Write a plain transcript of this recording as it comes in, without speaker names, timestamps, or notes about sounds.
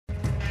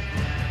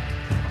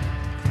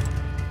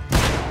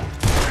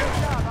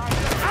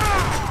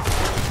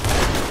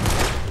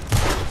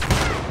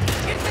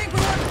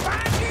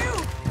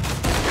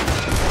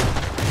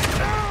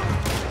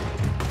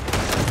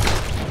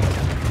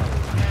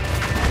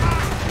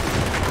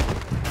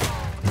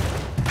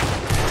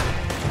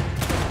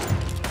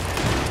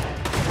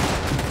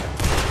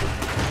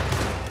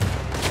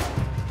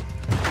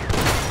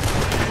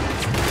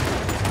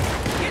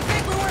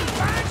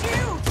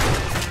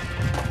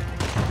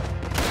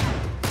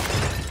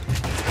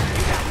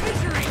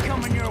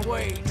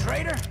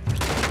traitor!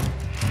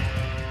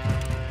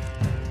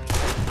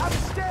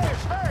 Upstairs,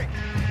 hurry!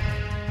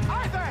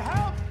 Arthur,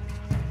 help!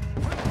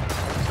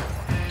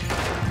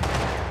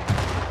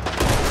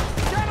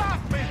 Get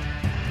off me!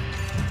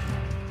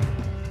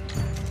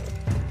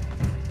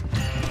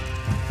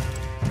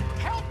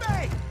 Help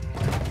me!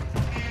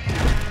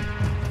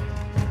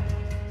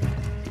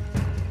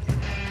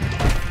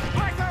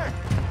 Arthur!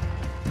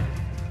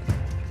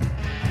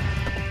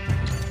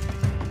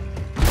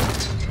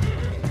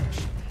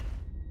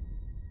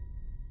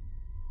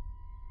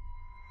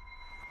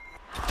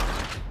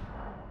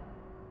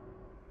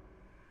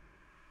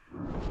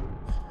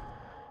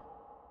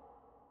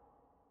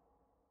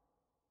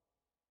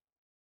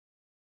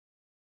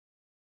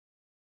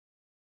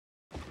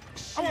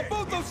 I want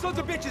both those sons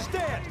of bitches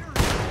dead!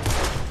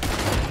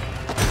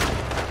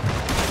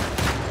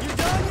 You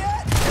done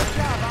yet? Good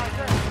job,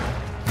 Arthur.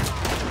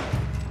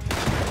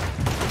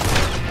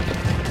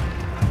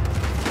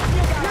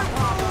 You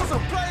fools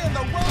are playing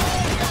the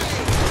wrong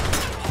game!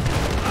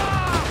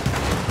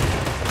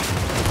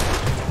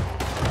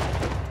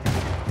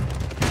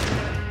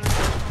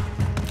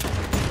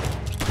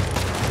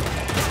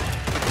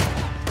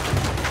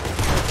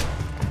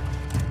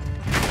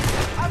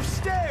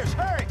 Upstairs,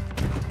 hurry!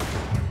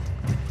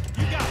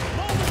 You got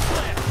moments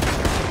left!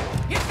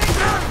 You think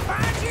I'll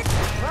find you?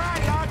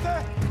 Right, Arthur!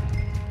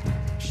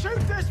 Shoot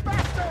this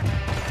bastard!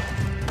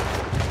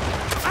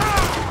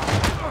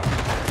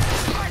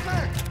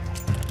 Arthur!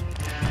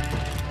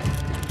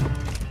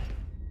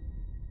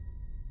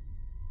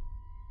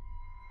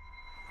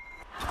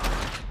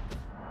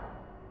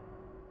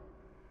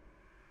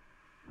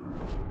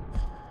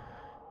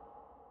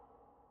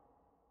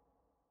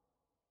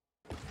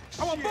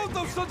 I want both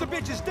those sons of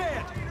bitches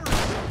dead!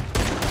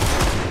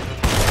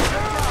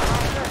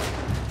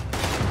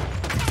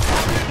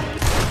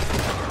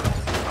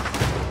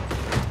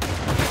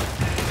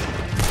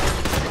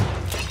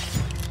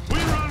 We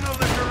run no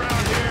liquor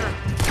around here.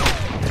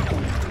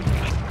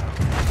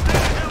 Stay the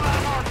hell out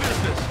of our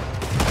business.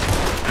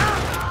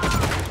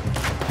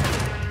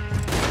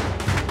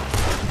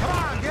 Come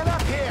on, get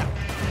up here!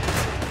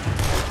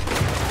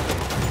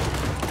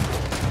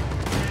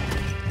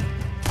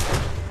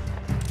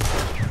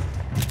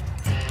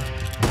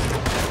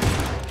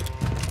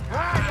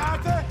 Right,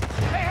 Arthur!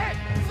 Hey, hey!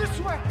 This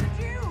way!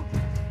 You!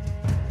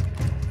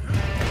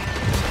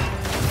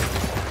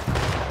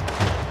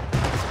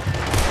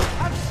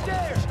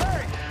 Upstairs,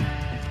 hurry!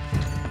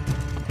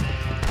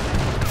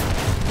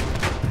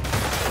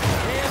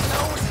 There's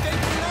no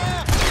escaping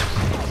that!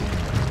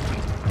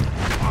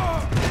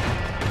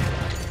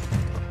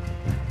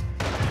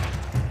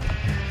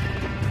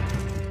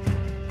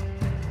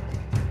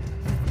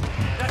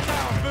 That's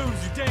our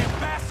booze, you damn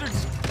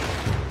bastards!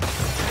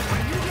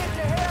 When you get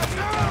to hell, you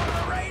tell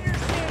the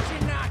Raiders sent you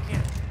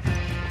knocking!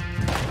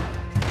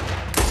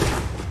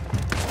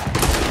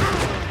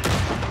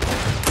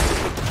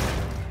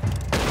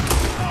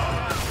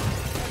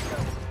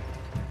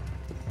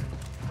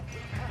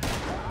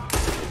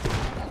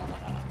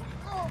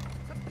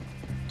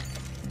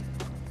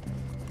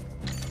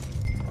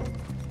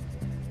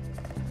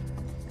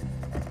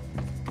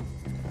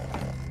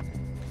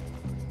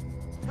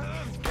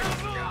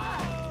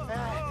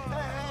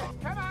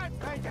 Come on,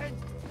 Clayton!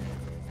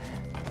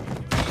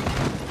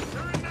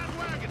 They're in that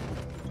wagon.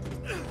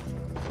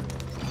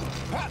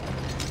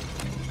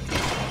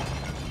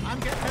 I'm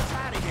getting us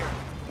out of here.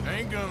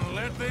 Ain't gonna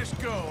let this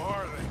go,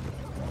 are they?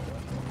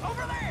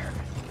 Over there!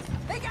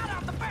 They got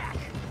out the back!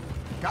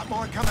 Got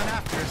more coming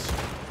after us.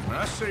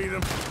 I see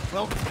them.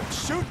 Well,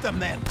 shoot them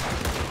then.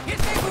 You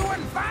think we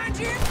wouldn't find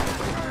you?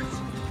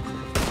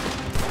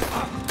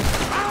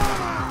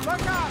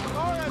 Look out!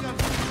 More of them!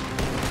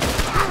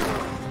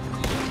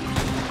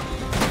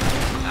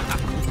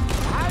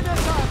 Hide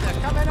us, Arthur!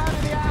 Coming out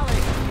of the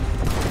alley!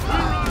 We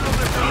run no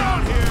liquor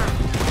around here.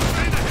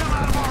 Stay the hell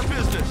out of our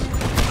business.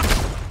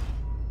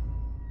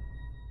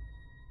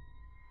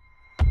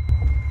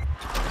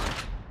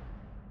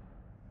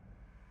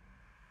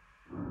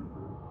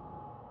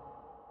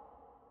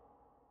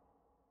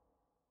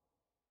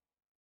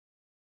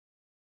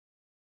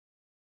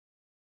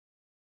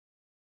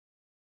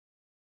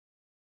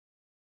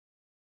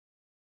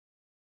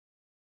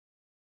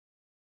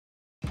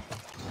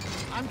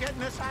 I'm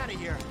getting us out of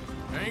here.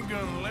 Ain't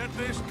gonna let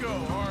this go,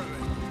 are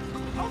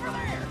they? Over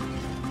there!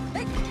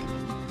 They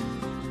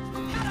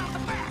got out the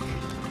back!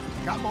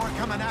 Got more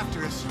coming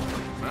after us.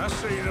 I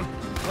see them.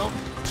 Well,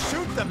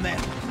 shoot them then.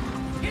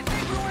 You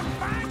think we wouldn't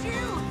find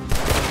you?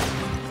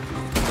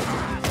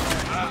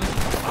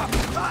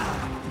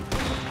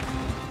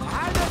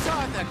 Hide us,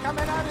 Arthur!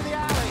 Coming out of the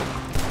alley!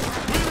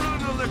 We run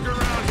no liquor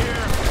around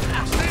here.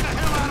 Stay the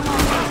hell out of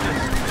our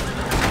business.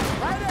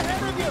 Right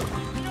ahead of you!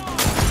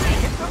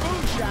 Hit the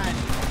moonshine!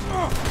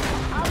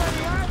 How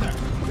many are there?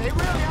 They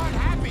really aren't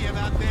happy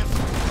about this.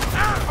 I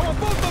want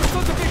both those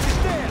sons of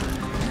bitches dead!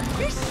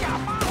 He shot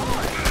my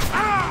horse!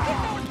 Get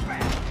those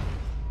back!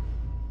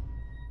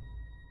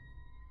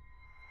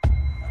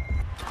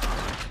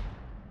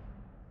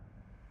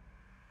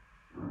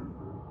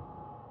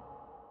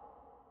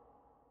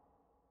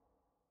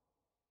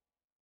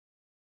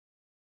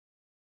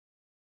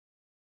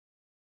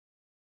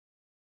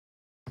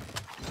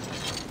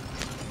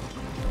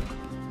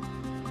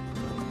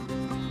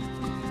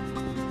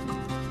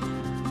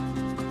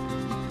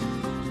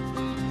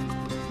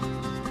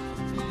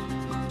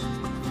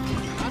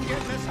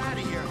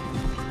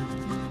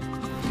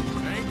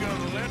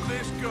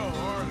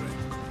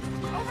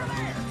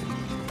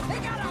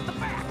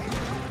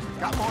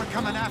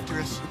 coming after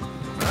us.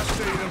 I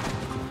see them.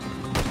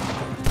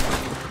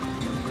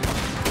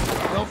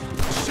 Well,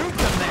 shoot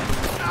them then.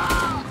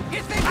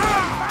 You think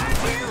we'll find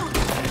you?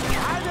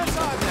 I just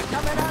saw them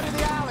coming out of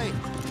the alley.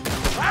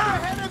 Right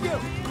ahead of you.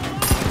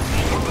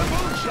 The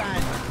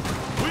moonshine.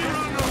 We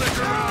run no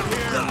liquor around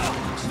here.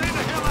 Stay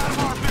the hell out of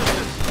our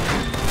business.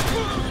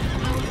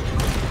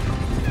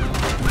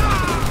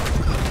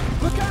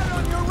 Look out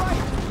on your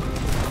right.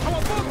 I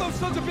want both those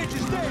sons of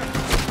bitches dead!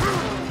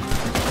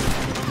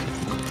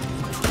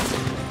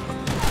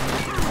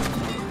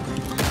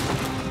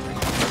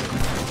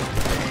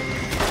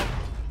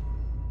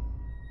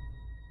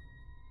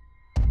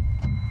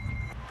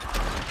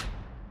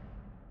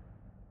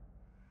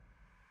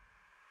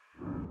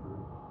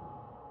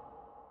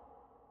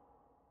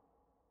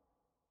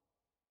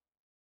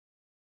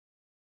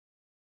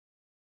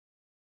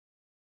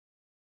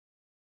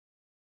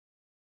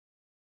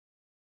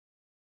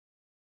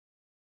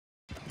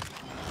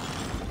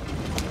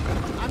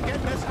 I'm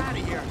getting us out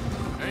of here.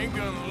 Ain't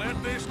gonna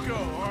let this go,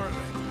 are they?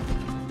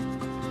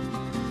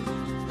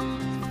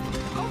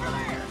 Over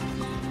there!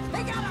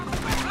 They got out the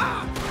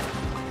back!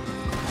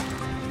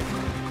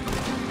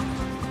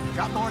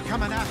 Got more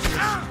coming after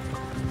us.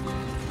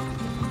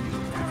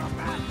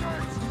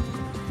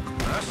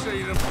 I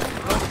see them.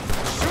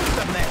 Shoot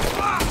them then.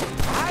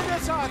 I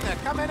just saw them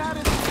coming out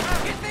of the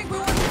alley. You think we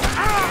want to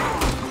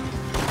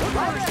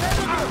Right ahead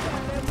of you.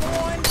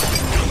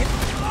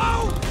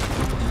 Oh!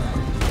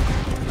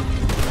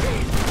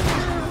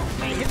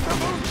 They hit the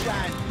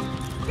moonshine.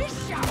 He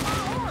shot my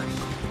horse!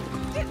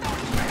 Get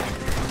those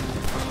bastards!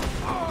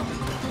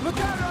 Look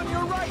out on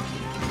your right.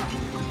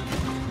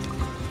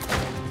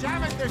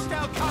 Damn it, they're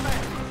still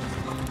coming.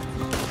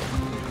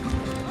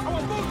 I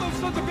want both those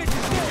sons of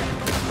bitches dead!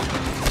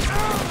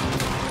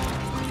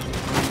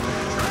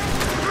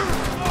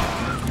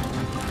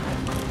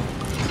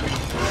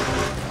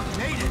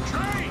 Made it.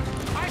 Train.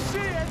 I see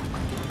it.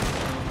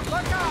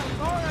 Look out,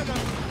 more of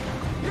them.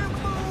 You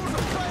fools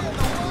are playing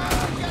the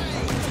wild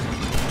game.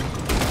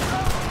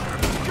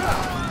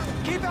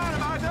 Keep at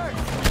him, Arthur.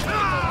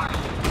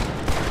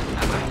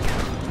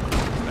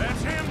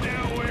 That's him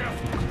now, Will.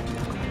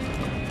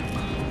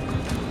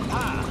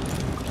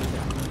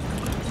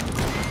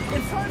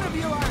 In front of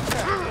you, Arthur.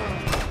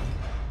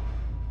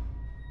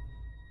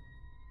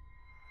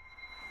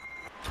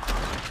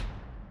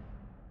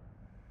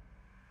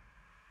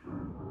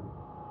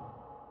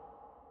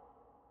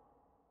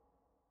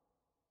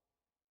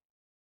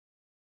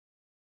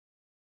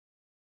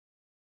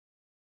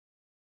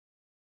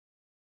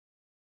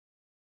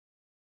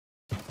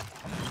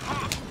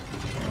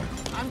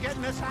 I'm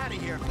getting us out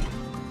of here.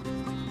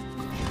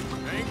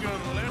 Ain't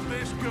gonna let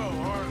this go,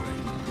 are they?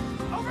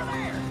 Over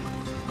there!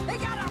 They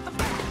got out the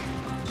back!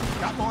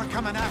 Got more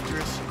coming after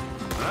us.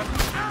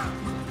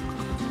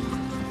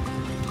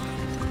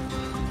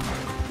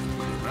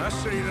 I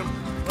see them.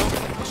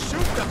 Well,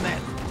 shoot them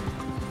then.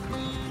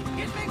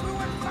 You think we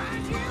wouldn't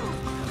find you?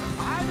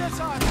 I just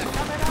saw them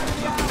coming out of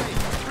the alley.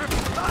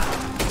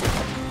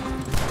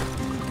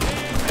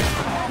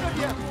 Ahead of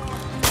you.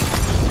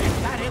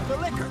 That hit the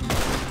liquor.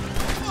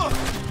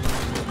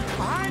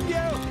 Behind you. I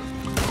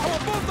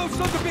want both those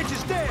sons of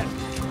bitches dead!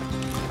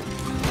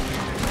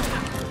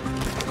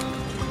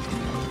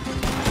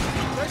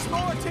 There's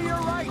more to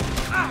your right.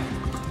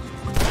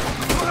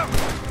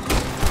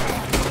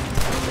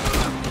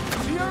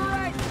 To your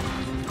right.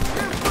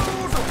 You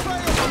fools are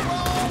playing the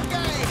wrong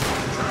game.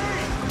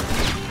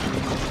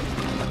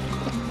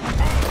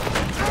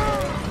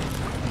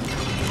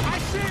 I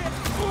see it.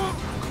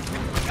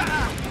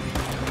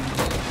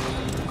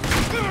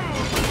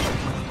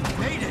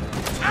 Made it.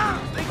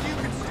 Think you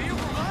can steal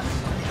from us?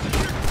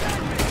 You're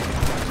dead, man.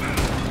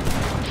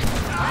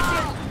 That's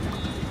it.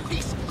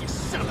 Piece of you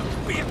son of a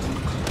bitch.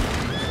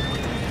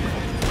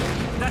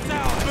 That's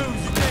how it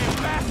moves, you damn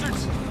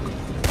bastards!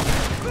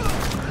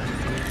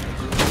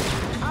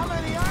 How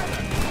many are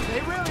there?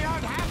 They really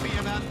aren't happy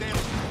about this.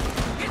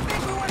 You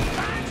think we wouldn't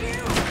find you?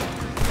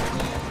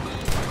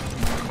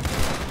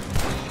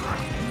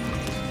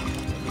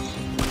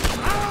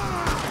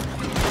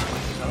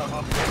 Son of a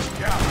bitch,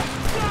 cow.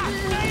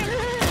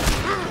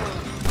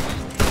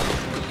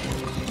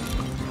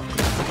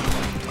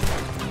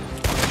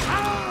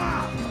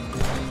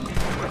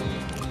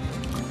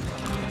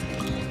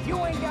 You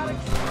ain't got it.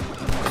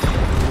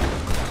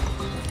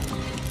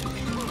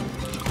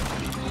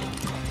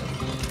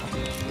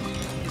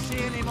 You see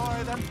any more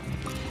of them?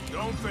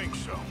 Don't think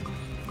so.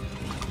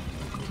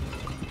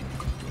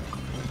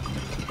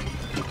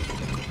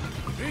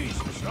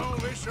 Jesus, all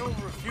this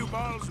over a few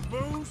bottles of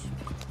booze?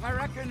 I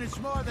reckon it's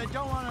more they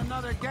don't want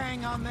another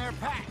gang on their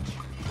patch.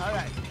 All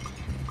right,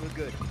 we're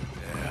good.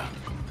 Yeah.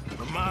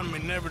 Remind me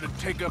never to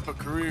take up a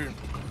career in,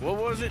 what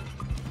was it?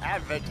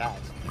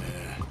 Advertising.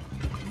 Yeah.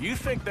 You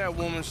think that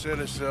woman set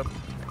us up?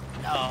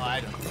 No,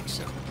 I don't think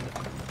so.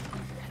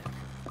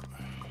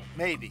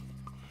 Maybe.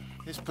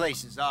 This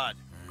place is odd.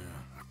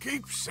 I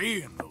keep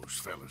seeing those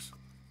fellas.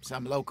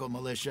 Some local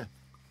militia.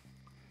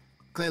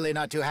 Clearly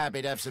not too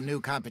happy to have some new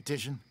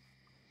competition.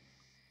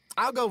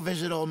 I'll go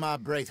visit old Ma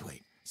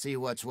Braithwaite. see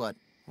what's what.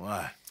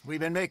 Why? We've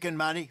been making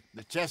money.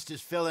 The chest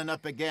is filling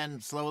up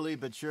again, slowly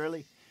but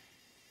surely.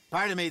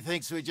 Part of me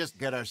thinks we just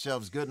get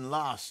ourselves good and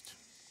lost.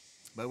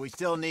 But we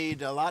still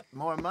need a lot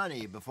more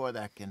money before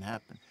that can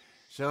happen.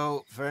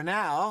 So, for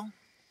now,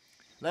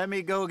 let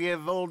me go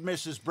give old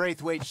Mrs.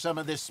 Braithwaite some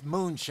of this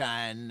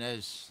moonshine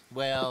as,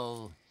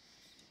 well,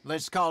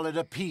 let's call it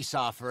a peace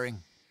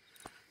offering.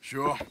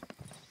 Sure.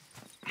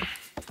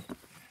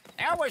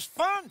 That was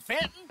fun,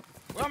 Fenton.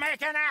 We'll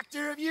make an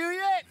actor of you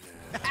yet.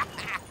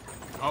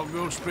 I'll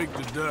go speak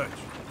to Dutch.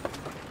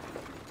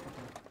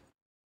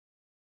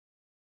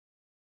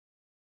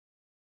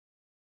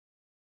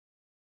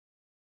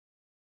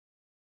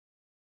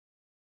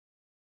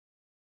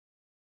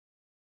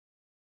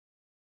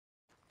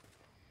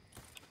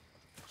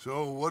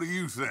 So, what do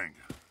you think?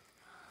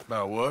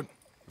 About what?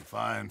 The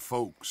fine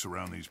folks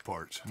around these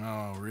parts.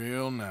 Oh,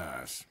 real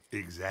nice.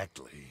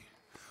 Exactly.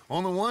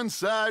 On the one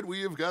side,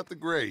 we have got the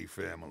Gray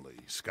family.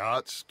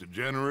 Scots,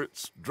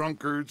 degenerates,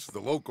 drunkards,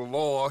 the local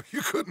law.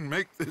 You couldn't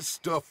make this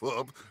stuff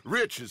up.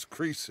 Rich as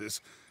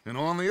Croesus. And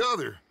on the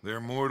other,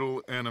 their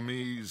mortal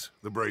enemies,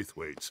 the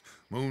Braithwaites.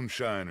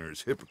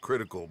 Moonshiners,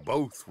 hypocritical,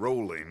 both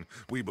rolling,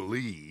 we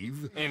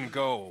believe. In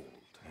gold.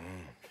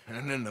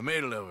 And in the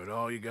middle of it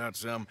all, you got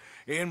some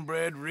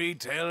inbred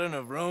retelling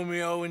of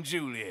Romeo and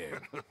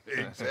Juliet.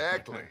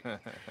 Exactly.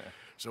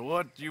 So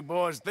what you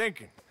boys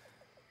thinking?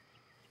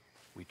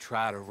 We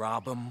try to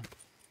rob them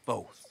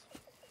both.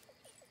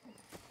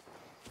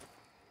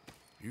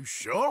 You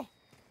sure?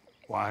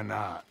 Why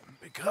not?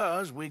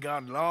 Because we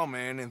got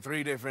lawmen in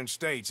 3 different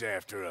states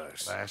after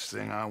us. Last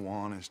thing I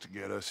want is to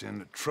get us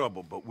into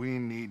trouble, but we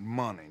need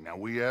money. Now,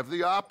 we have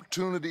the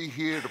opportunity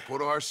here to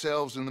put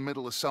ourselves in the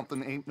middle of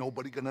something ain't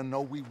nobody gonna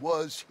know we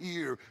was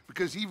here,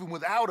 because even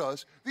without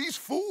us, these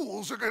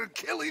fools are gonna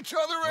kill each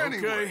other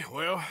anyway. Okay,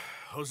 well,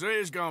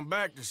 Jose's gone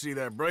back to see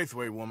that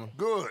Braithwaite woman.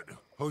 Good.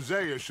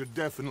 Hosea should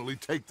definitely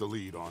take the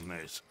lead on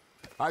this.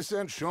 I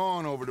sent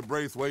Sean over to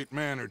Braithwaite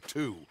Manor,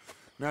 too.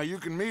 Now, you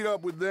can meet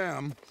up with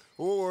them,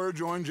 or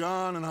join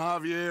John and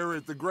Javier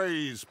at the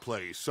Gray's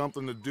place.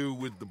 Something to do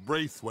with the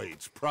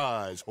Braithwaite's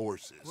prize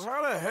horses. Well,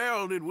 how the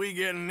hell did we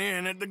get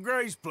in at the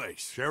Gray's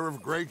place?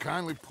 Sheriff Gray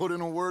kindly put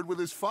in a word with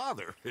his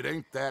father. It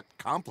ain't that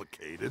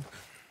complicated.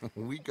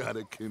 We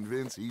gotta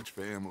convince each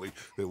family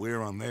that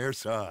we're on their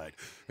side,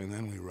 and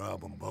then we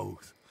rob them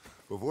both.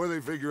 Before they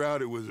figure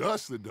out it was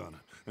us that done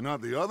it, and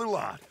not the other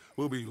lot,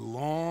 we'll be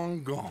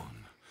long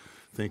gone.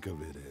 Think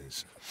of it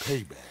as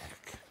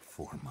payback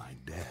for my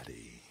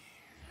daddy.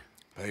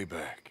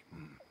 Payback.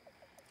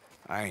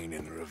 I ain't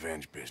in the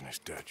revenge business,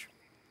 Dutch.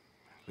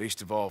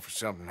 Least of all for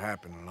something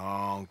happened a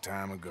long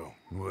time ago.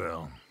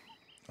 Well,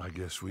 I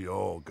guess we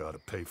all gotta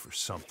pay for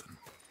something.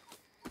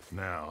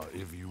 Now,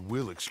 if you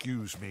will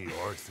excuse me,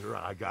 Arthur,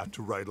 I got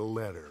to write a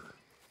letter.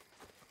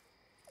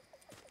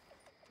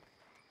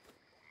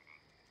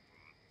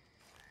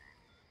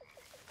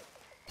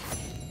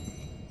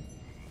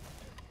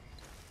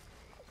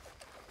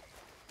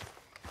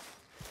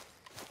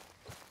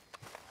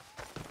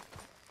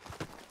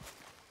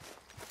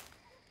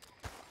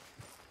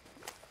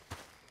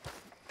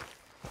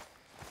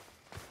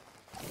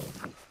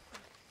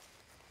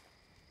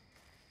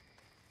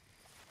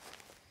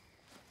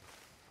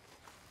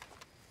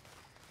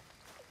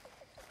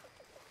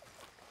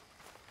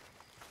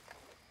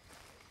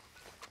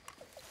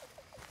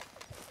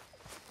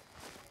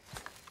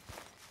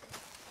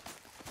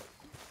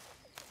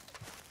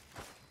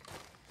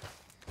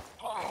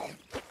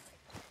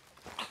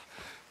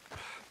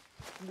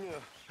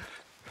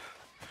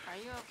 Are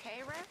you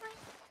okay, Reverend?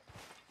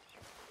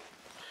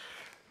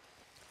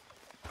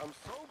 I'm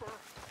sober,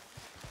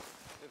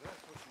 if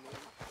that's what you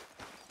mean.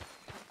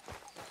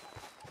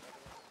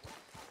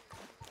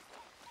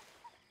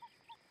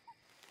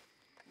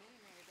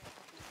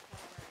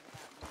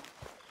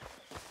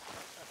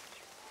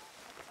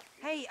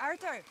 Hey,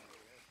 Arthur.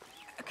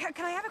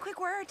 Can I have a quick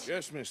word?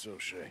 Yes, Miss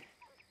O'Shea.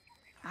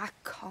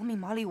 Call me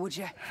Molly, would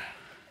you?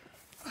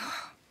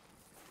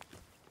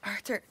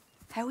 Arthur,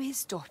 how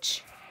is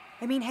Dutch?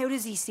 I mean, how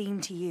does he seem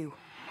to you?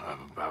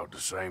 I'm about the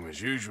same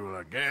as usual,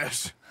 I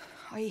guess.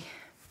 I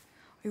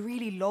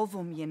really love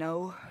him, you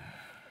know.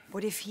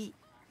 But if he...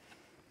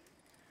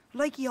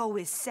 Like he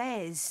always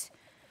says,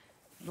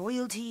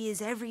 loyalty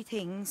is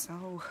everything,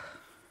 so...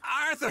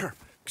 Arthur!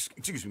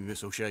 Excuse me,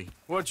 Miss O'Shea.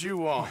 What you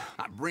want?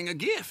 I bring a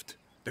gift.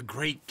 The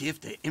great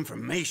gift of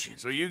information.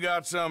 So you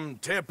got some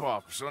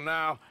tip-off, so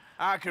now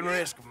I can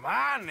risk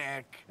my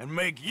neck and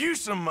make you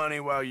some money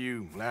while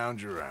you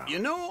lounge around. You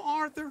know,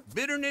 Arthur,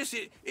 bitterness,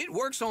 it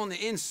works on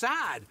the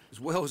inside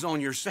as well as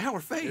on your sour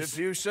face. If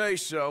you say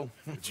so.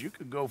 But you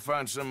could go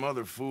find some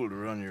other fool to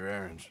run your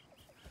errands.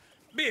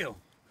 Bill,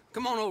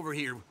 come on over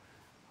here.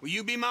 Will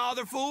you be my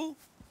other fool?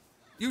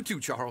 You too,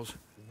 Charles.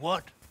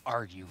 What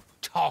are you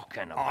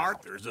talking about?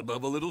 Arthur's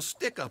above a little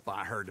stick-up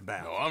I heard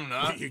about. No, I'm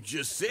not. You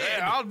just said...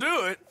 Hey, I'll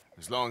do it,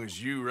 as long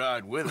as you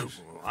ride with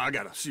us. I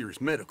got a serious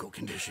medical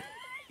condition.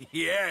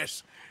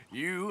 Yes,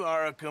 you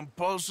are a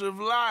compulsive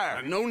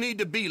liar. No need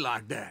to be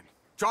like that.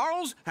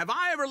 Charles, have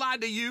I ever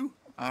lied to you?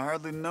 I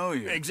hardly know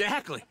you.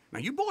 Exactly. Now,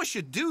 you boys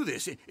should do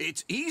this.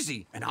 It's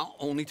easy, and I'll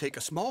only take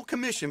a small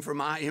commission for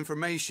my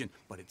information.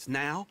 But it's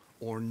now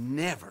or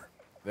never.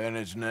 Then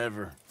it's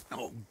never.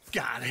 Oh,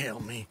 God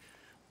help me.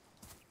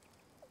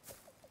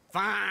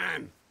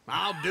 Fine,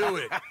 I'll do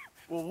it.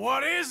 Well,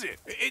 what is it?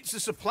 It's a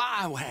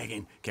supply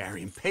wagon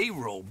carrying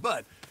payroll,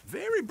 but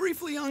very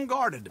briefly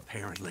unguarded,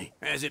 apparently,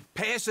 as it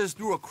passes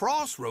through a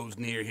crossroads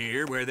near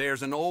here where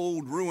there's an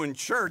old ruined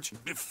church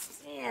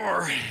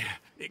before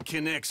it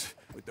connects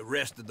with the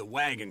rest of the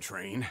wagon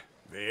train.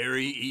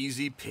 Very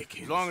easy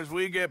pickings. As long as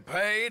we get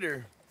paid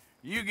or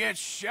you get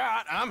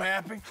shot, I'm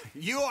happy.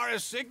 You are a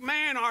sick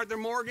man, Arthur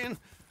Morgan.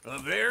 A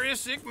very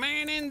sick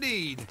man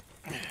indeed.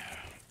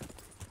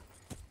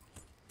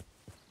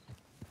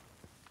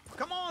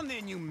 Come on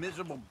then, you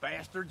miserable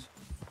bastards.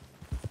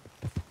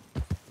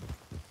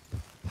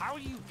 How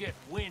you get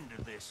wind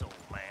of this, old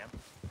man?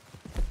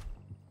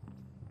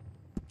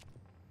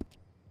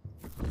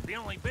 We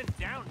only been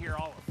down here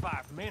all of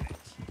 5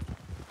 minutes.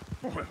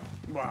 Well,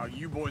 while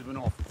you boys been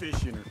off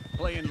fishing or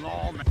playing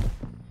lawman,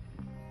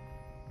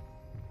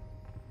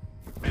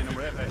 and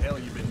whatever the hell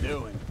you've been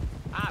doing,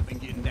 I've been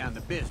getting down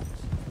to business.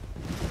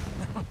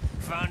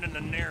 Finding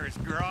the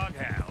nearest grog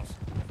house.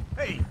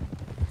 Hey,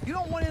 you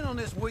don't want in on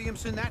this,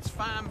 Williamson, that's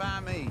fine by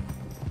me.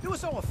 Do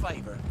us all a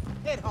favor.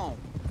 Head home.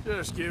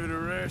 Just give it a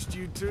rest,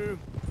 you two.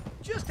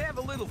 Just have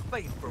a little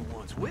faith for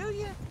once, will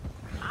you?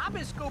 I've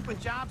been scoping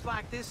jobs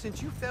like this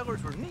since you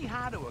fellers were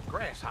knee-high to a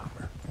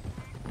grasshopper.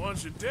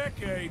 Once a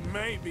decade,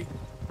 maybe.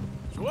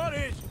 So what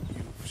is it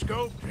you've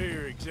scoped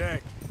here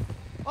exactly?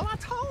 Well, I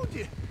told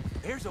you.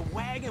 There's a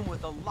wagon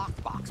with a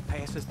lockbox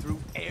passes through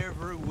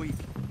every week.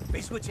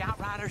 They switch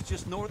outriders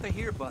just north of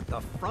here, but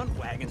the front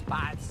wagon's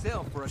by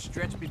itself for a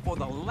stretch before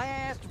the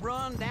last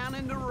run down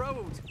into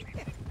roads.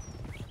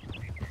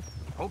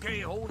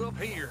 Okay, hold up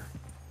here.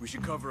 We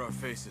should cover our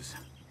faces.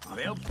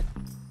 Well,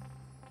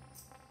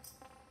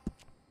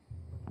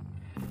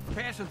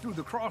 passing through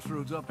the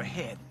crossroads up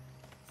ahead.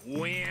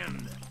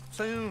 Wind.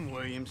 Soon,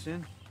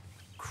 Williamson.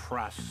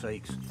 Christ's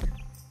sakes.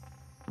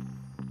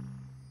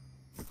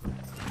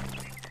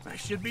 I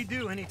should be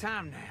due any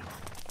time now.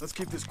 Let's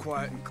keep this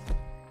quiet and...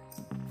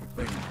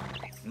 Wait,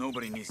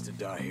 nobody needs to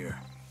die here.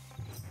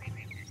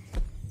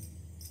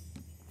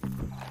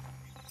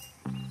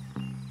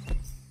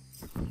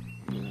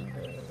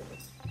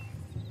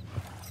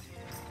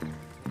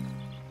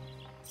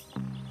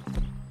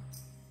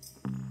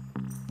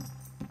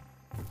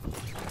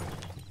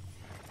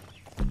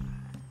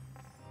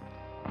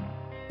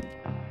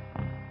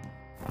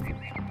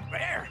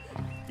 There!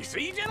 You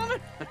see, gentlemen?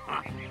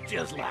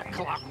 Just like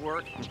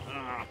clockwork.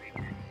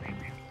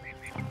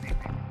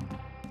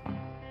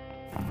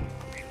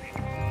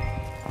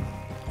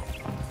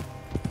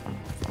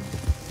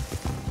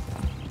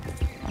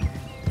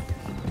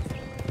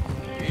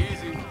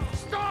 Easy.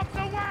 Stop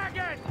the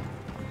wagon!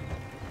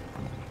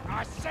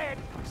 I said,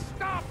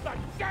 stop the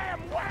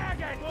damn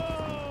wagon!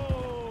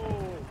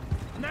 Whoa!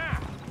 Now,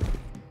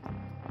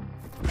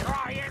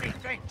 try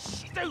anything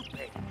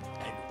stupid,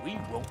 and we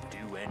won't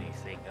do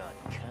anything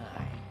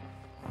unkind.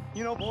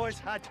 You know,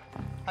 boys, I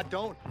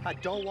don't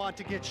want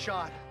to get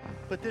shot,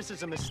 but this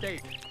is a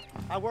mistake.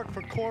 I work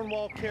for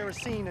Cornwall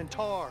Kerosene and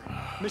Tar,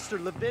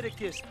 Mr.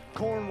 Leviticus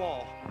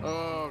Cornwall.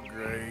 Oh,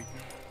 great.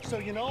 So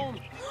you know him?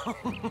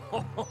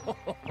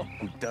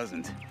 Who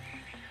doesn't?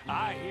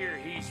 I hear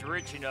he's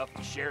rich enough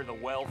to share the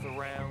wealth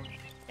around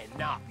and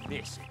not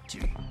miss it,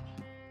 too.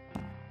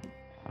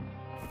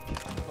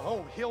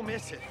 Oh, he'll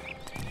miss it.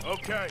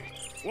 Okay,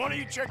 why don't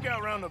you check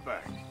out round the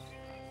back?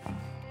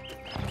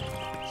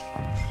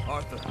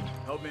 Arthur,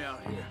 help me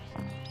out here.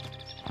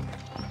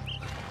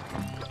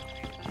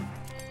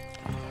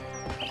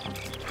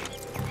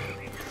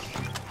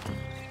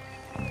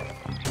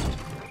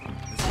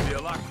 This would be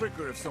a lot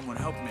quicker if someone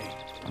helped me.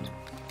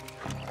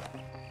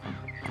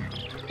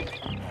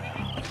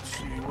 Let's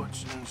see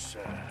what's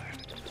inside.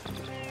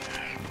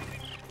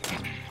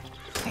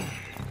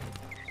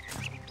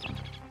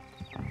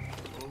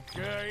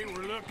 Okay,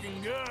 we're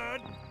looking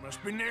good.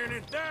 Must be nearly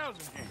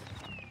 1,000 here.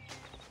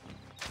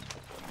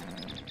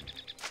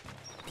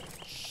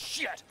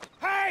 Shit!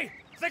 Hey!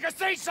 Think I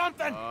see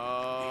something!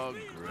 Oh,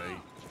 great.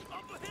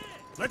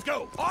 Let's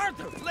go!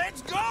 Arthur,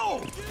 let's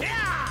go!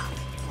 Yeah!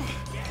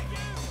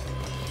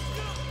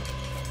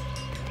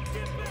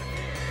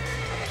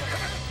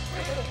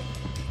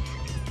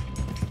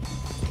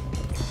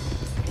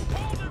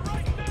 Hold it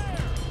right there!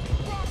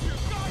 Drop your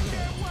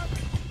goddamn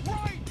weapon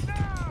right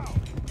now!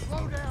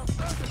 Slow down,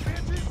 sons of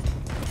bitches!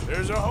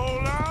 There's a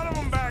whole lot of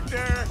them back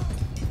there.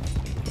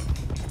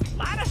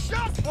 Line of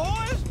shots,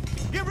 boys!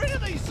 Get rid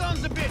of these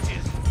sons of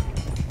bitches!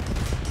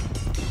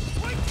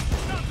 Wait,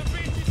 sons of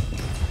bitches!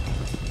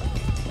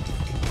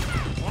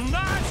 Well,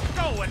 nice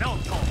going,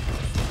 Uncle!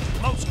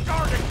 Most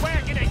guarded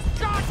wagon in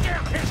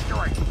goddamn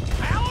history!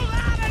 How was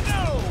I to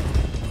know?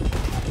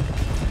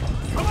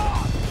 Come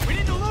on! We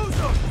need to lose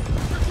them!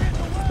 They're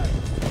getting away!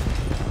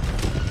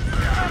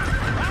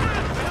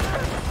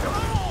 Come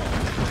on!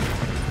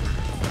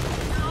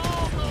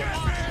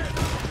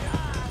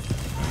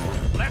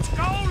 Let's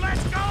go!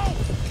 Let's go!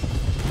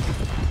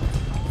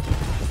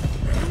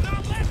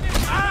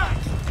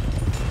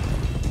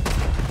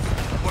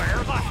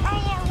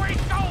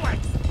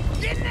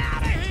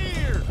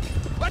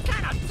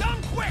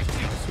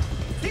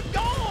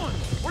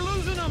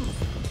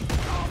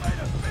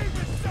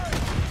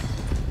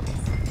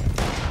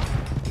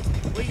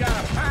 We got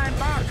a fine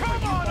bar.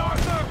 Come on,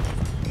 Arthur!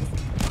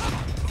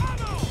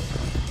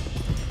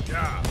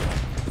 Yeah.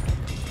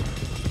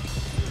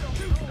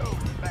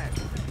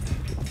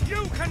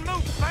 You can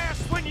move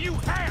fast when you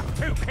have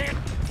to, kid.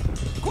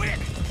 Quick!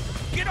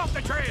 Get off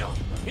the trail!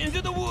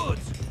 Into the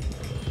woods!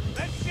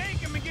 Let's shake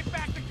him and get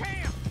back to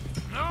camp!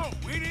 No,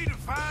 we need to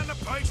find a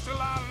place to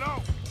lie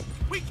low.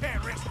 We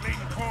can't risk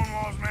leaving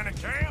Cornwall's men at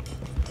camp.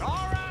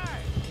 All right!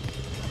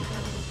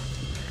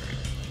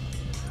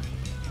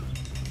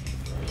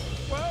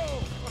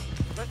 Whoa!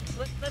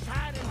 Let's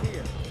hide in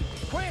here.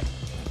 Quick!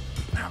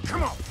 Now,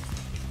 come on.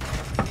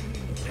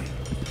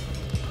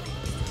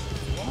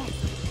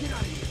 Get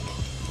out of here.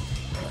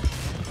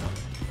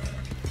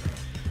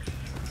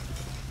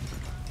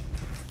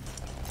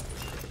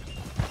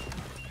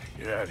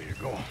 Get out of here.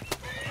 Go on.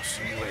 I'll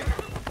see you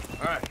later.